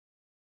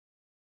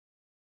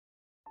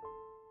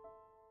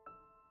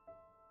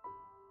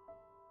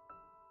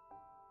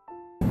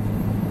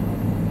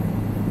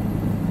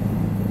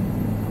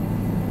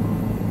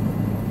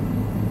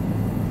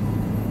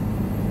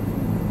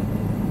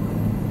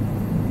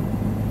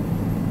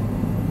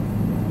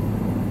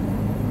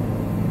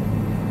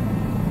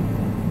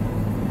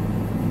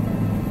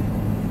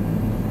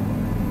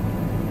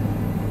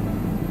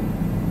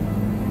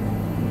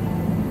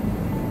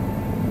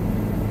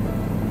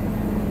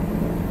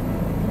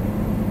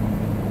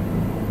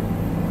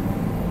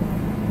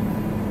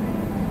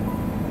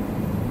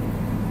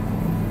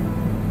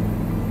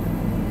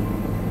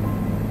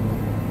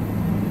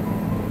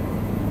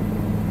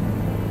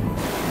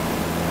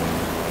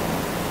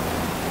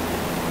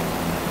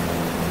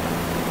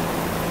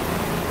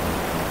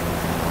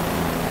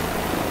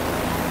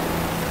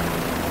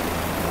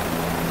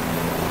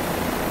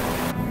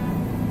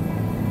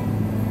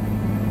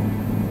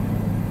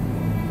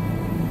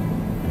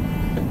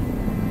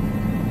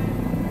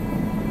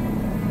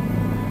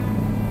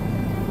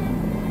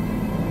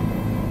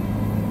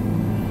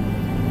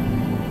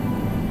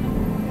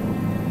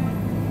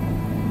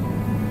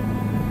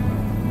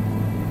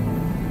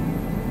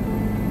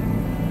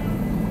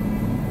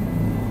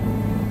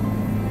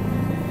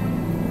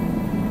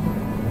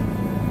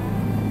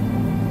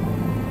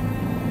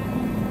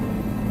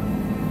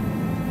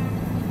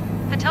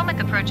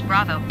Potomac approach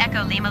Bravo,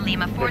 Echo Lima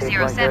Lima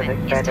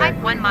 407 is type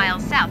 1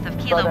 miles south of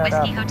Kilo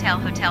Whiskey Hotel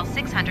Hotel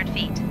 600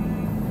 feet.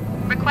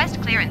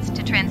 Request clearance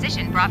to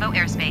transition Bravo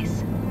airspace.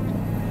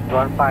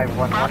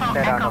 1511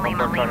 set out of approach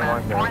runway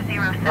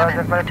 10.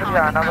 Roger, clear to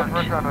the another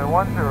approach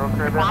runway 10,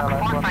 clear Squawk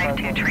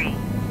 452 tree.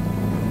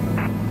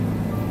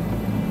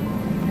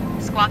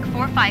 Squawk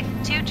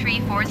 452 tree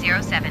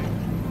 407.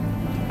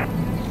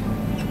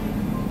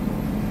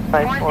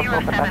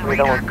 407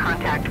 radar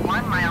contact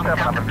 1 mile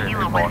south of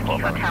Kilo Whiskey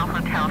Hotel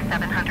Hotel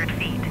 700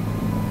 feet.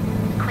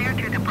 Clear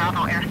through the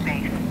Bravo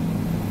airspace.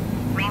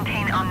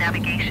 Maintain on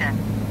navigation.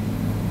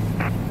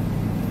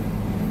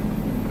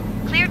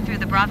 Cleared through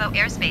the Bravo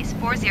airspace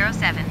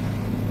 407.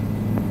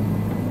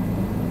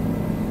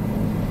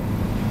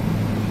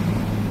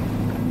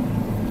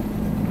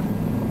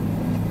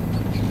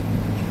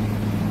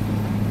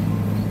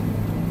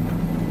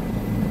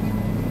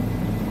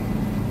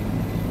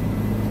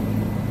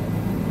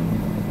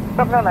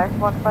 Sublet line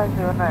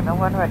 1509, and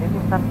one ready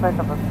to stand flight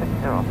level 60.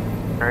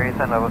 Ready,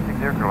 send level 60,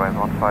 crew line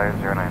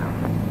 1509.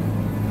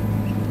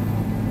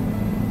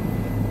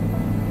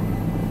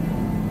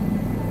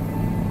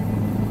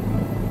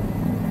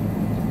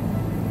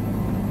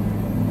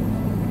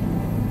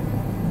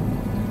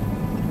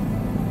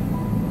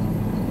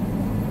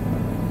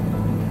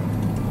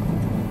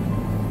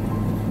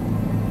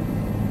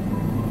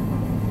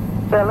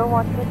 Bello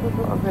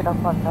 1322, agreed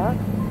on contact.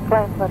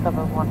 Flying flight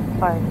level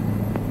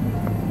 15.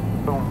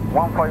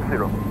 150,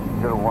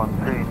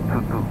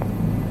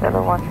 01322.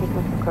 Bello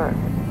 1322, correct.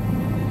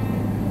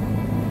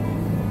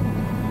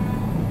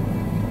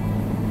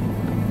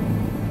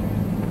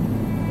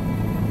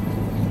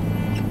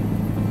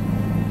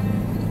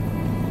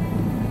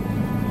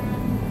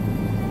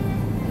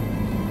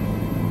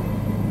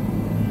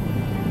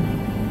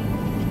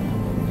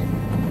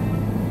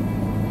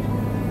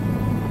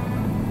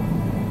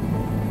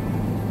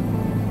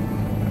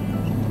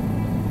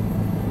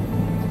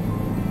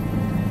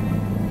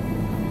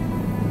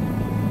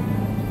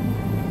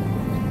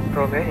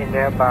 Romeo,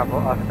 India, Bravo,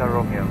 Oscar,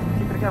 Romeo.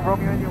 Keep it again,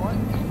 Romeo, India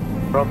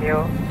 1.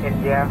 Romeo,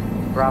 India,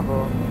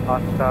 Bravo,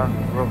 Oscar,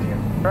 Romeo.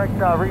 Correct,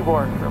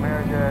 reboard from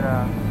American,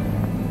 uh,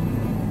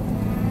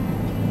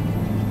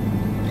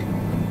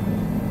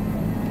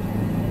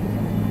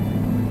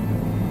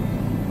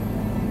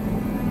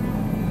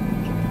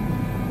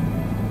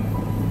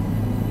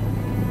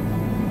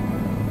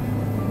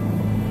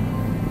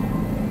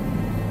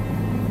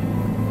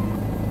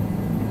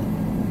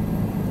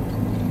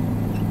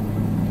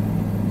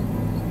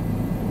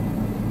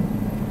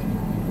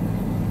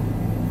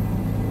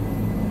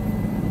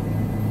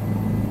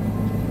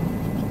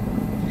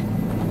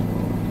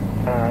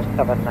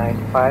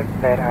 795,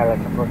 Flight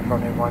Island approach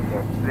runway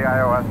 10. The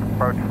IOS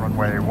approach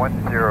runway 10,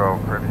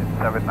 Caribbean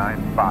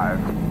 795.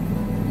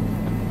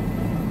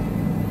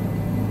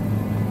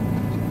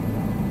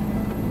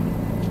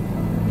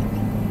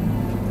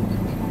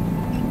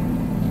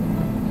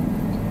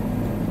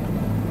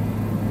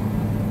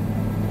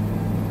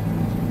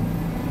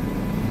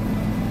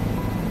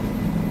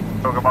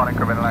 So good morning,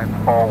 Caribbean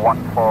Lines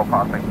 414,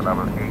 passing to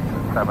level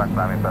 87,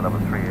 climbing to level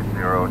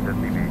 380,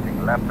 just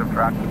deviating left of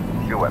track,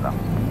 due weather.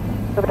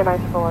 Caribbean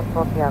Lines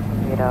 414,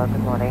 Pimax,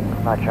 good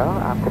morning, Roger.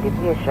 After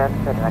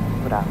deviation, direct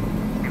Buddha.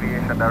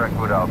 Deviation direct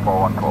Buddha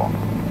 414.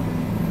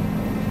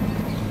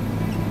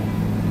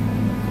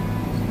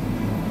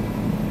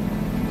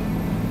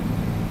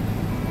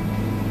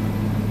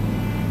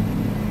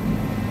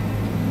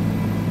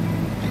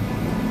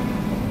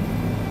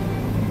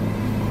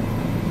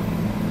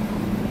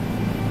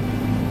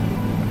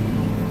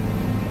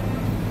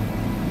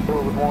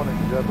 Good morning,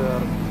 Jet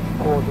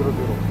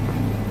 400.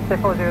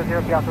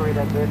 400, Piazza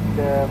Reader, good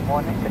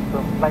morning,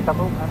 confirm flight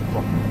level and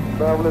squawk.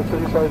 Traveler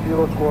 350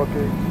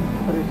 squawking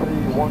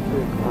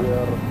 3316. We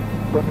are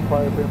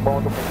 25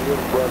 inbound from the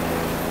airport.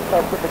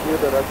 After the gate,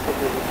 the rest of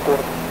the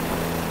report.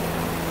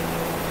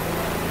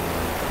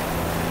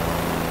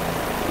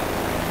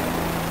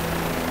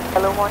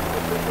 Hello,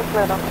 1322,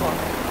 flight on squawk.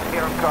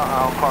 Here on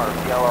course,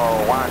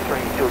 yellow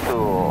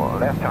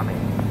 1322, left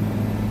turning.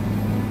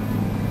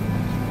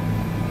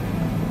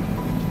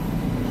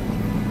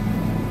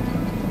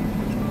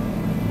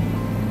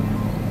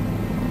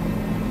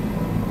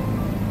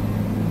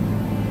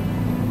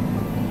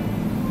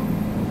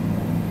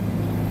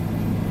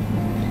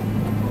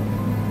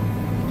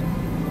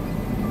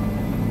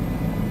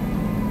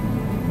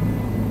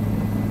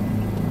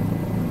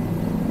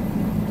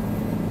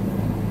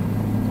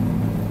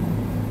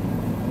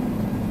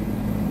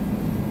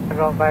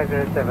 Pentagon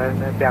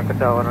 507,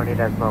 Piacato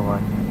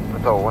 180.1.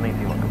 That's all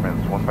 181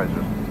 commence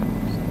 150.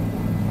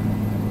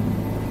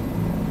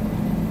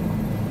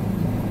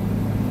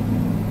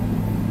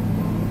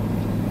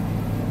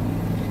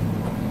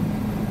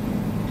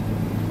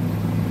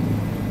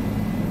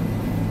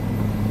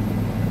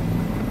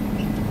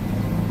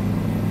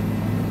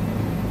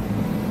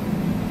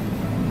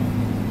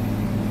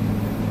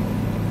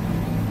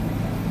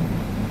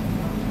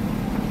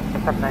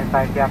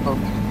 Piaco.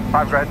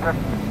 5 grade, sir.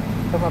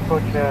 Some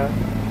approach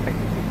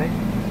 66.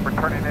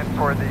 Returning in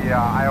for the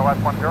IOS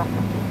 10.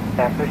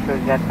 Temper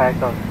shows jet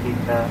 5000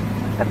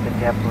 accepting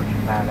the approach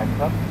pilot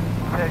club.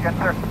 Say again,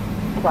 sir.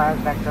 Flight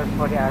vectors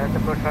for the island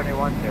approach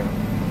runway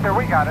 10. Sir,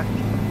 we got it.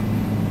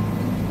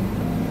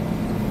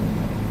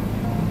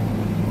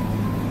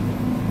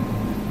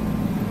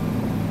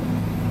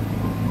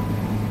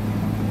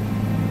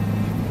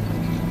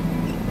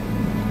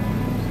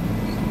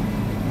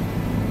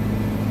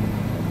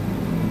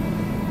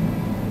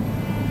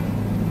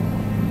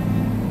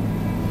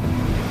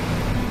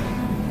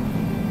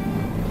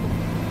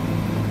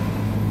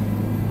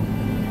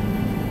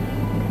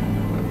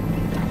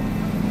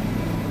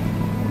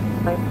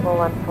 Flight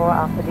 414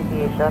 after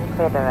deviation,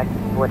 clear direct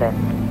Wooden.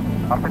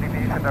 After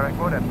deviation, direct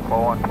mode and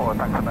 414,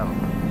 thanks a million.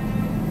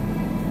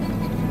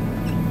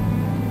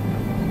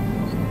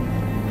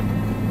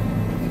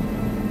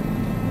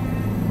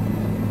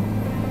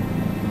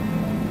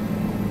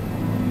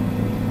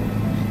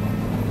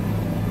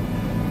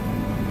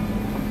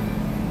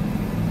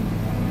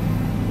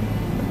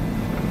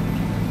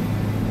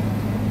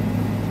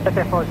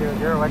 Okay,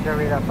 400, what's your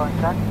radar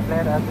contact?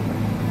 Clear as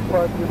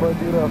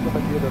 5350 after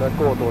McGee direct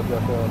go to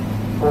jet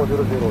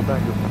 400,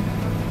 thank you.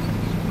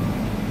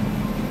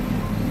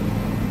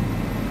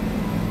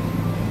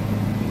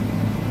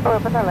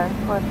 Urban Airlines,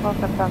 Flight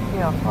 450,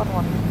 Airport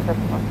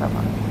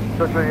 12617.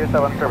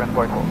 2387, Turbine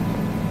 44.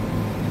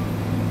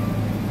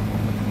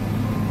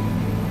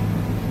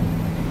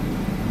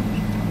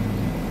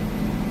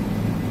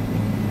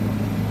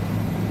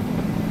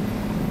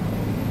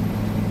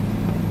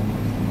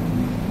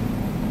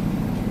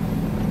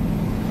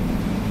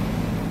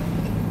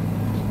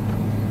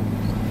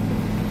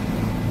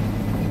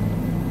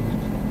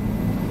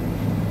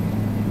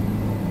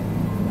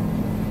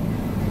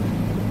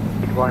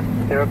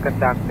 Zero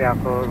contact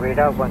vehicle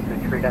radar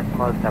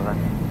 123.7.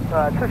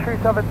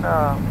 237,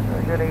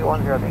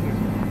 0810, thank you.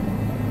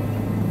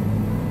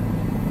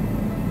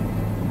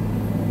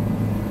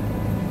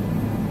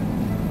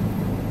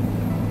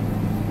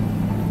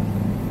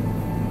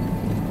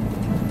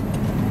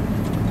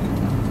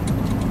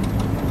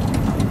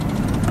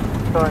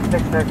 So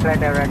 6 flight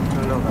direct to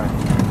Logan.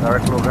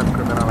 Direct Logan,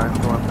 Criminal Line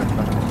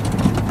 216.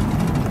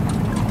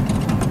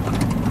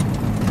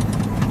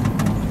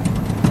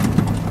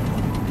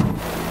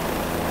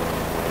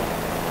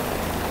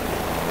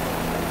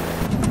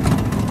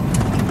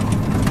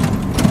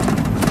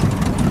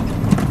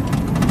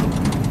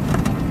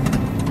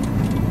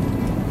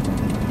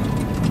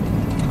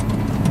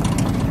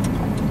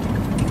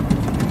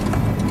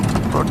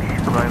 Approach,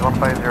 Criminal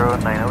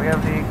 1509, we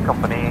have the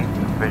company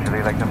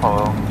visually like to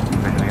follow,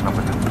 visually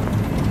number 2.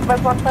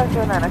 Flight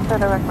 1509, extra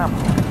direct number.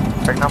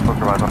 Direct number,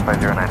 Criminal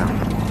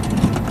 1509.